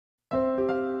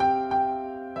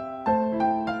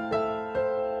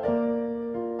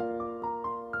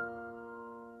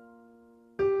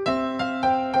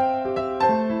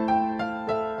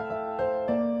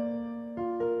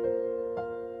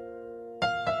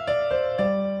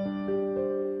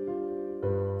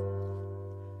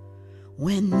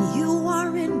When you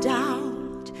are in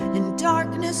doubt and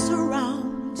darkness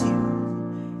surrounds you,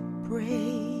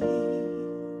 pray.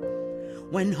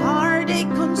 When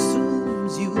heartache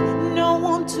consumes you, no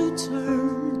one to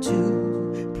turn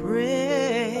to,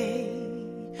 pray.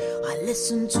 I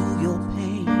listen to your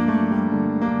pain,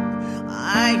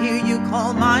 I hear you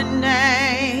call my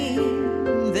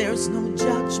name. There's no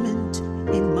judgment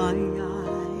in my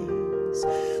eyes,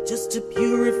 just a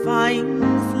purifying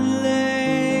flame.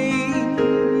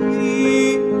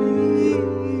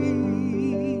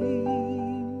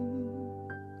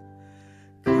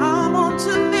 Come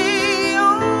unto me,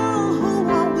 all who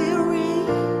are weary,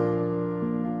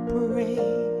 pray.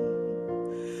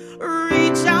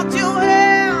 Reach out your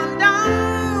hand,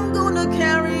 I'm gonna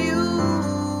carry you,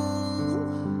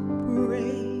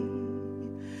 pray.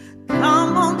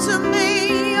 Come unto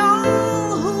me,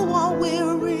 all who are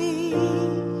weary,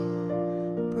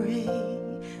 pray,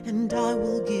 and I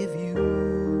will give you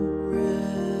rest.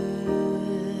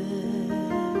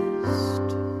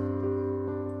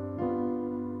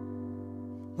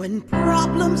 When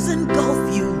problems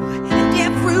engulf you and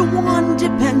everyone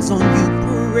depends on you,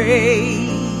 pray.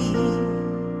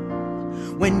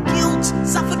 When guilt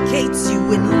suffocates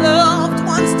you and loved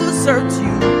ones desert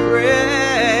you,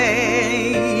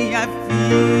 pray. I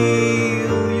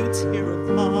feel you tear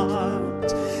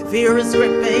apart. Fear is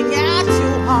ripping at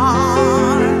your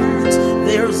heart.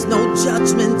 There's no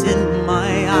judgment in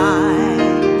my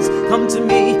eyes. Come to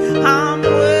me, I'm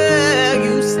where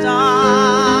you start.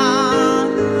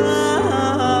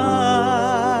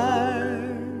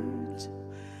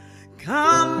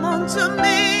 Come unto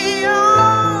me,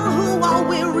 all who are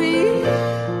weary,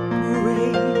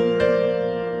 pray.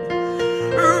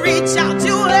 Reach out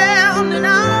your hand and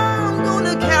I'm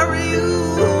gonna carry you,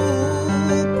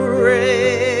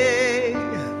 pray.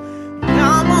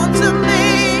 Come unto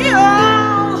me,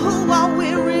 all who are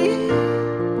weary,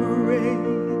 pray,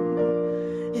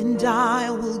 and I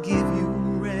will give you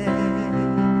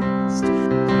rest.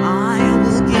 I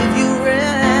will give you rest.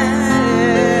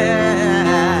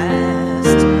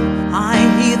 I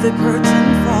hear the curtain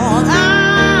fall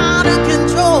out of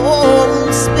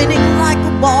control, spinning like a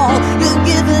ball. You've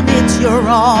given it your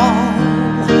all.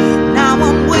 Now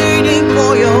I'm waiting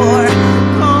for your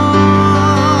call.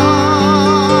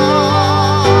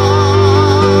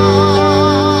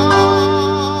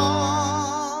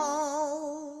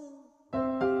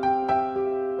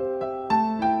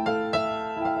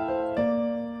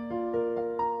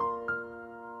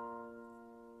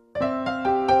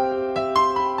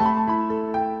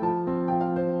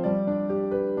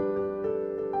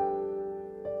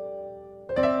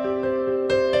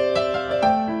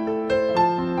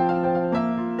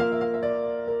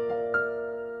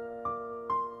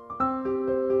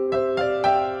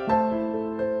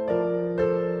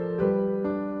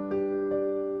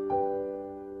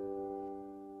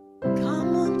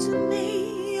 Come unto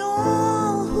me,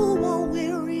 all who are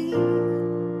weary,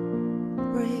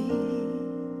 pray.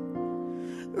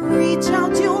 Reach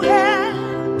out your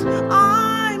hand,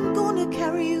 I'm gonna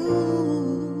carry you,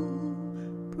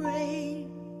 pray.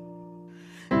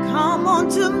 Come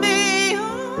unto me,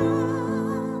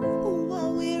 all who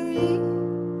are weary,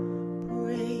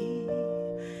 pray,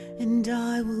 and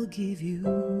I will give you